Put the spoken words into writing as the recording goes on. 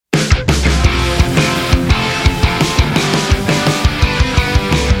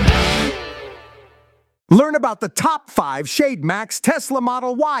Learn about the top 5 Shademax Tesla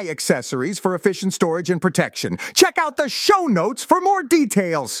Model Y accessories for efficient storage and protection. Check out the show notes for more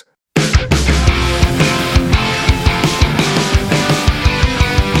details.